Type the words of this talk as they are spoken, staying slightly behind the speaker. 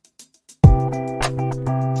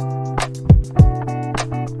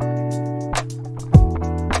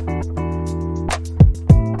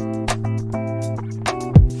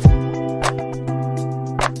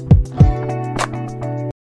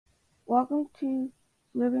to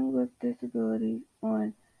Living with Disabilities.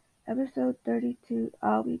 On episode 32,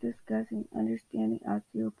 I'll be discussing understanding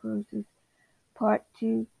osteoporosis, part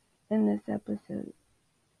 2 in this episode.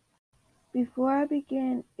 Before I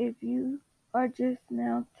begin, if you are just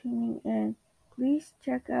now tuning in, please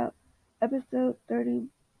check out episode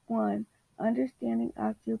 31, Understanding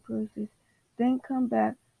Osteoporosis, then come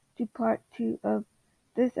back to part 2 of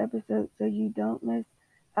this episode so you don't miss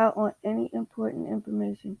out on any important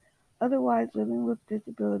information. Otherwise, Living with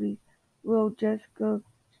Disabilities will just go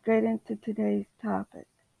straight into today's topic.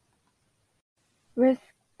 Risk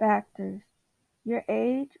factors. Your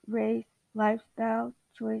age, race, lifestyle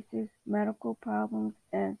choices, medical problems,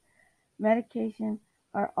 and medication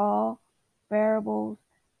are all variables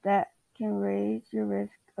that can raise your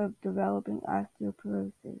risk of developing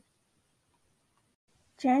osteoporosis.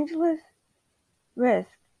 Changeless risk.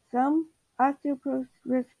 Some osteoporosis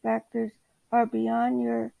risk factors are beyond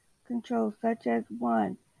your control, such as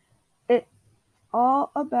 1. It's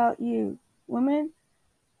all about you. Women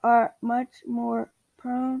are much more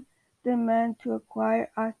prone than men to acquire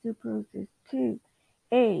osteoporosis. 2.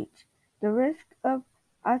 Age. The risk of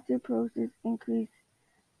osteoporosis increases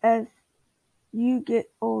as you get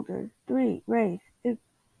older. 3. Race. If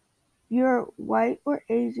you're white or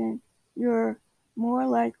Asian, you're more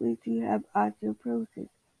likely to have osteoporosis.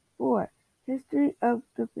 4. History of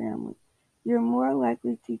the family. You're more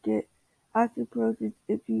likely to get osteoporosis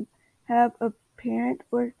if you have a parent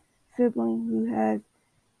or sibling who has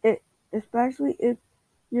it, especially if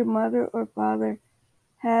your mother or father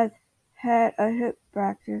has had a hip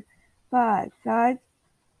fracture. 5. Size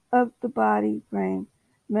of the body frame.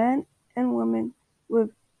 Men and women with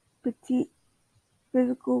petite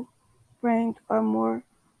physical frames are more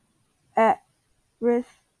at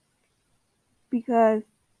risk because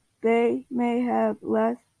they may have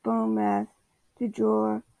less bone mass to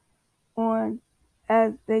draw on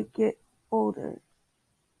as they get older.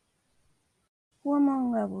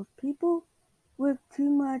 Hormone levels. People with too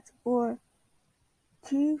much or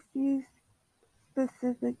too few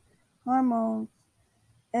specific hormones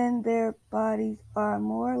in their bodies are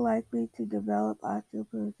more likely to develop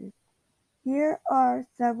osteoporosis. Here are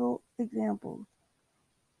several examples.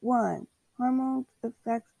 1. Hormones of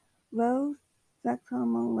sex. Low sex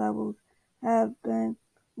hormone levels have been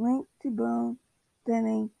linked to bone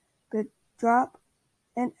thinning. The drop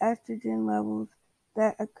in estrogen levels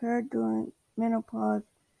that occur during menopause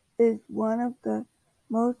is one of the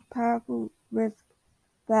most powerful risk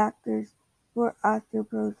factors for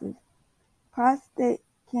osteoporosis. Prostate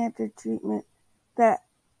cancer treatment that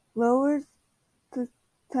lowers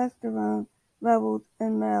testosterone levels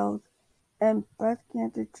in males, and breast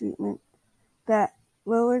cancer treatment that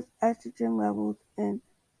lowers estrogen levels in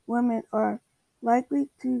women are likely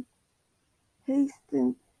to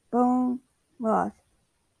hasten bone loss.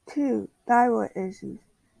 2. Thyroid issues.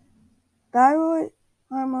 Thyroid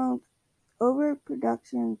hormone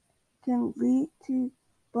overproduction can lead to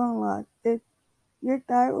bone loss. If your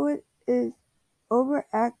thyroid is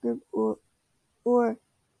overactive or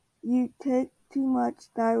you take too much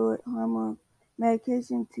thyroid hormone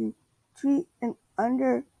medication to treat an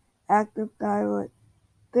underactive thyroid,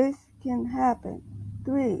 this can happen.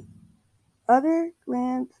 3. Other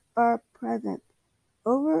glands are present.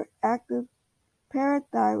 Overactive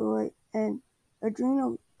parathyroid and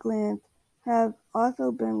adrenal glands have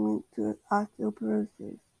also been linked to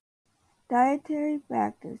osteoporosis. Dietary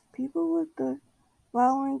factors. People with the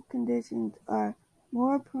following conditions are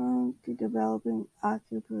more prone to developing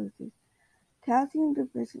osteoporosis. Calcium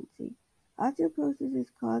deficiency. Osteoporosis is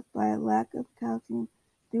caused by a lack of calcium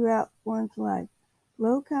throughout one's life.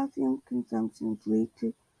 Low calcium consumptions lead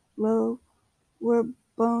to lower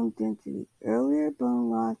bone density, earlier bone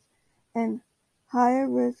loss, and higher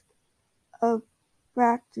risk of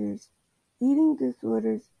fractures. Eating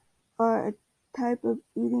disorders are a type of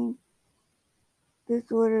eating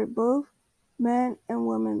disorder. Both men and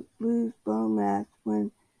women lose bone mass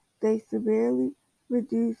when they severely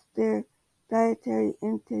reduce their dietary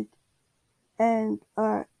intake and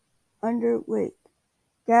are underweight.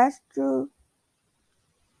 Gastrostomical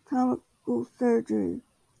surgery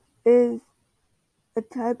is a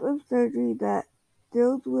type of surgery that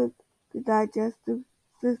deals with the digestive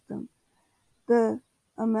system. The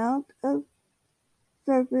amount of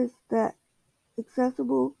surface that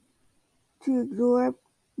accessible to absorb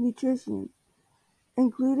nutrition,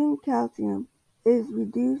 including calcium, is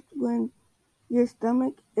reduced when your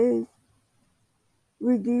stomach is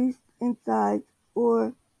reduced in size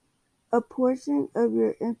or a portion of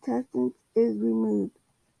your intestines is removed.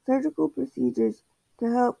 Surgical procedures to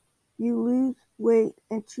help you lose weight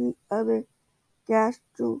and treat other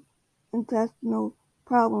gastrointestinal gastrointestinal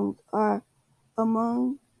problems are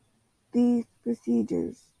among these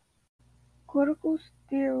procedures.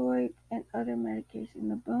 Corticosteroids and other medication.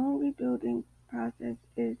 The bone rebuilding process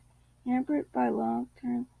is hampered by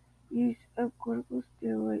long-term use of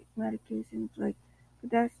corticosteroid medications like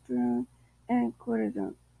progesterone and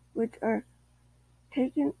cortisone, which are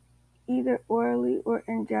taken either orally or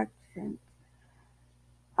injections.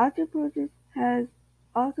 Osteoporosis has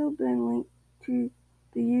also been linked to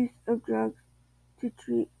the use of drugs to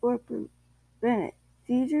treat or prevent it.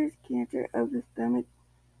 Seizures, cancer of the stomach,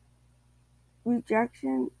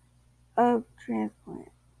 rejection of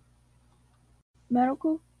transplant.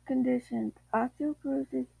 Medical conditions.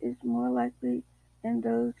 Osteoporosis is more likely in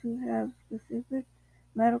those who have specific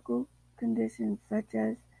medical conditions such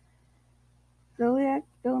as celiac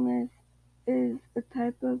illness is a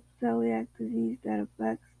type of celiac disease that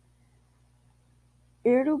affects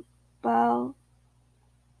irritable bowel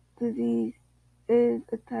disease is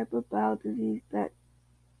a type of bowel disease that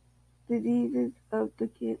diseases of the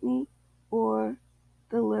kidney or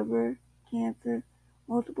the liver. Cancer.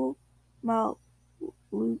 Multiple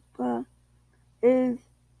myeloma is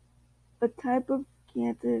a type of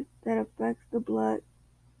cancer that affects the blood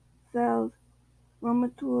cells.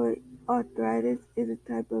 Rheumatoid arthritis is a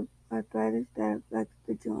type of arthritis that affects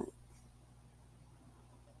the joints.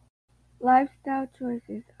 Lifestyle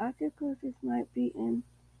choices. Osteoporosis might be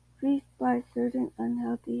increased by certain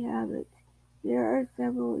unhealthy habits. Here are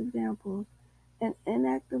several examples. An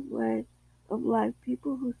inactive way of life.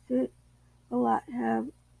 People who sit a lot have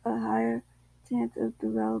a higher chance of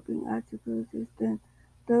developing osteoporosis than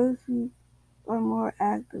those who are more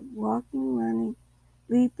active. Walking, running,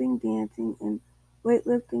 leaping, dancing, and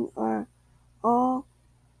weightlifting are all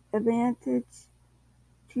advantage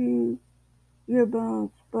to your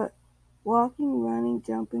bones, but walking, running,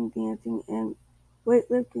 jumping, dancing, and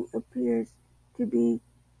weightlifting appears to be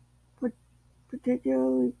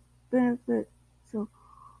particularly beneficial.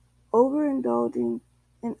 Overindulging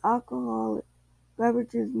in alcoholic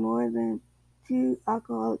beverages more than 2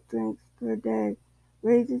 alcoholic drinks per day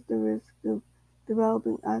raises the risk of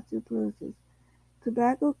developing osteoporosis.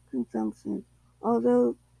 Tobacco consumption.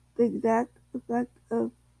 Although the exact effect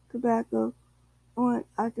of tobacco on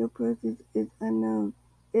osteoporosis is unknown,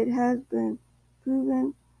 it has been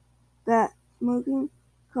proven that smoking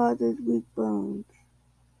causes weak bones.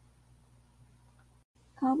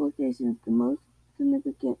 Complications. The most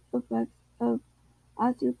significant effects of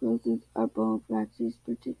osteoporosis are bone fractures,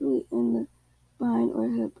 particularly in the spine or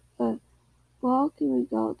hip. A fall can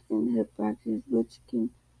result in hip fractures, which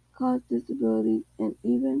can cause disability and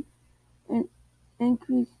even an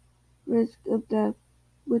increased risk of death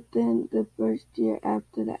within the first year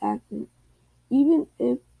after the accident. Even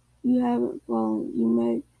if you haven't fallen, you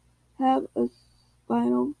may have a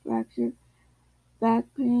spinal fracture, back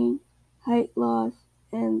pain, height loss,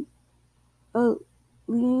 and a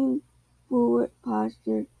lean forward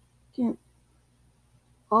posture can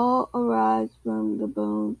all arise from the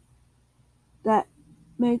bone that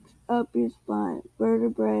makes up your spine,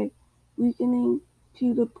 vertebrae weakening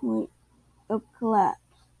to the point of collapse.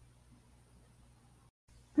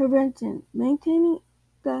 Prevention. Maintaining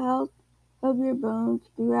the health of your bones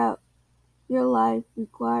throughout your life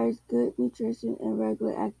requires good nutrition and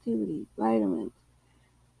regular activity. Vitamins.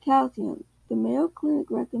 Calcium. The Mayo Clinic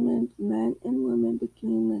recommends men and women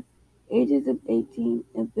between the ages of 18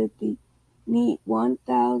 and 50 need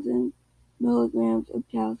 1,000 milligrams of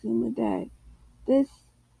calcium a day. This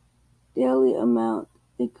daily amount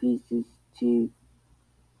increases to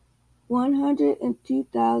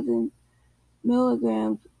 102,000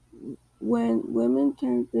 milligrams when women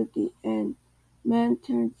turn 50 and men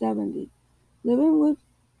turn 70. Living with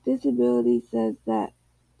Disability says that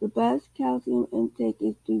the best calcium intake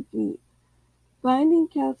is through food. Finding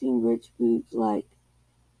calcium-rich foods like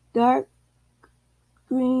dark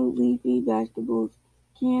green leafy vegetables,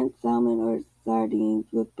 canned salmon or sardines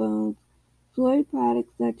with bones, soy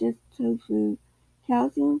products such as tofu,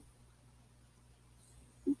 calcium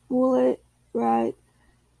folate, rice,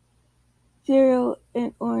 cereal,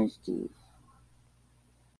 and orange juice.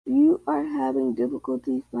 If you are having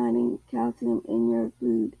difficulty finding calcium in your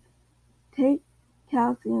food, take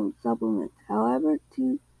calcium supplements. However,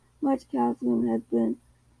 too much calcium has been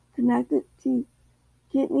connected to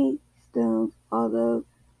kidney stones, although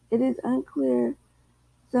it is unclear.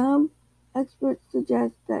 Some experts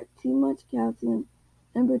suggest that too much calcium,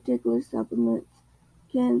 in particular supplements,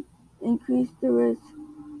 can increase the risk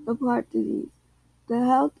of heart disease. The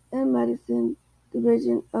Health and Medicine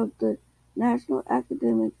Division of the National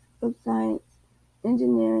Academies of Science,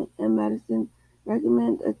 Engineering, and Medicine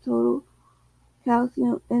recommends a total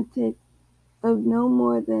calcium intake of no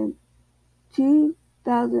more than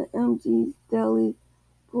 2,000 mg daily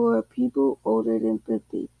for people older than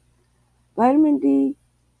 50. Vitamin D.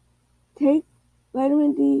 Take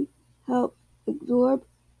vitamin D helps absorb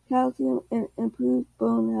calcium and improve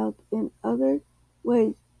bone health in other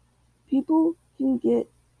ways. People can get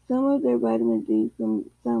some of their vitamin D from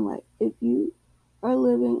sunlight. If you are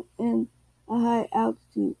living in a high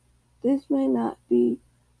altitude, this may not be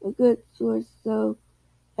a good source,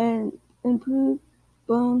 and improve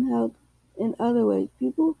bone health in other ways.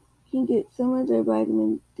 People can get some of their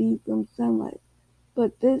vitamin D from sunlight,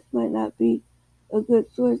 but this might not be a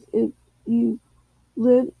good source if you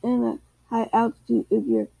live in a high altitude, if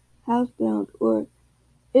you're housebound, or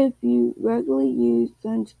if you regularly use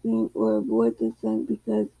sunscreen or avoid the sun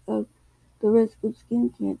because of the risk of skin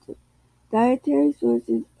cancer. Dietary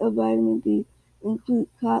sources of vitamin D include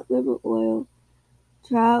cod liver oil,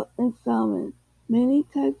 trout, and salmon. Many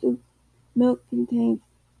types of milk contains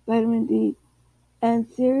vitamin D, and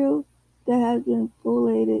cereal that has been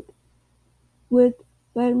folated with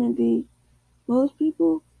vitamin D. Most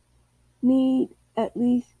people need at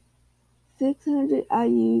least 600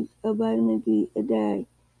 IUs of vitamin D a day.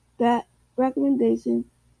 That recommendation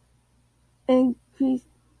increased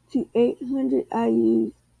to 800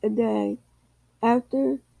 IUs a day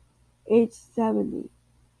after age 70.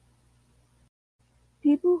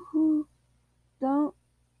 People who don't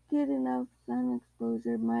get enough sun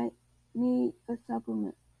exposure might need a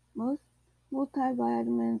supplement. Most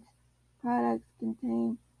multivitamins products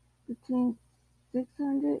contain between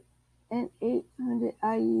 600 and 800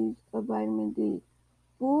 IUs of vitamin D.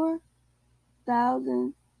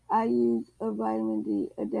 4,000 IUs of vitamin D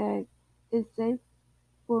a day is safe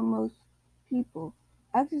for most people.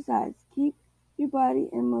 Exercise. Keep your body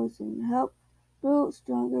in motion. Help build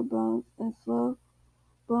stronger bones and slow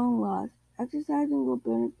bone loss. Exercising will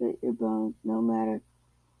benefit your bones no matter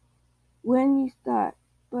when you start,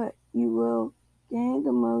 but you will gain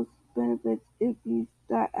the most benefits if you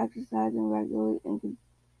start exercising regularly and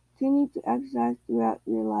continue to exercise throughout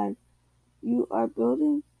your life. You are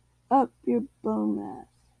building up your bone mass.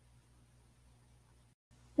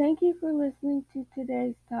 Thank you for listening to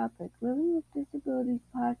today's topic, Living with Disabilities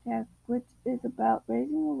podcast, which is about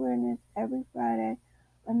raising awareness. Every Friday,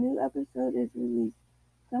 a new episode is released.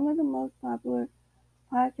 Some of the most popular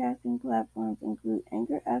podcasting platforms include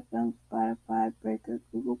Anchor FM, Spotify, Breaker,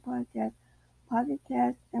 Google Podcasts, Pocket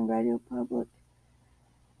Cast, and Radio Public.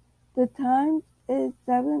 The time is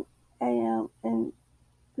 7 a.m. in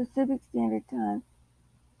Pacific Standard Time,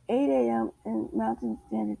 8 a.m. in Mountain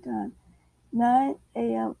Standard Time, 9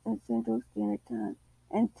 a.m. in Central Standard Time,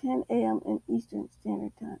 and 10 a.m. in Eastern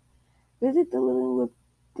Standard Time. Visit the Living with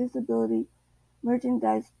Disability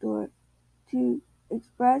merchandise store to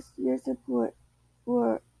express your support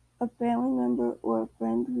for a family member or a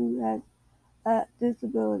friend who has a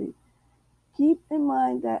disability. Keep in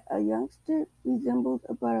mind that a youngster resembles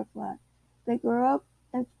a butterfly. They grow up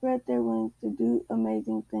and spread their wings to do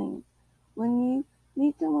amazing things. When you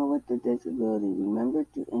meet someone with a disability, remember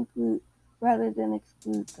to include rather than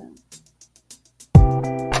exclude them.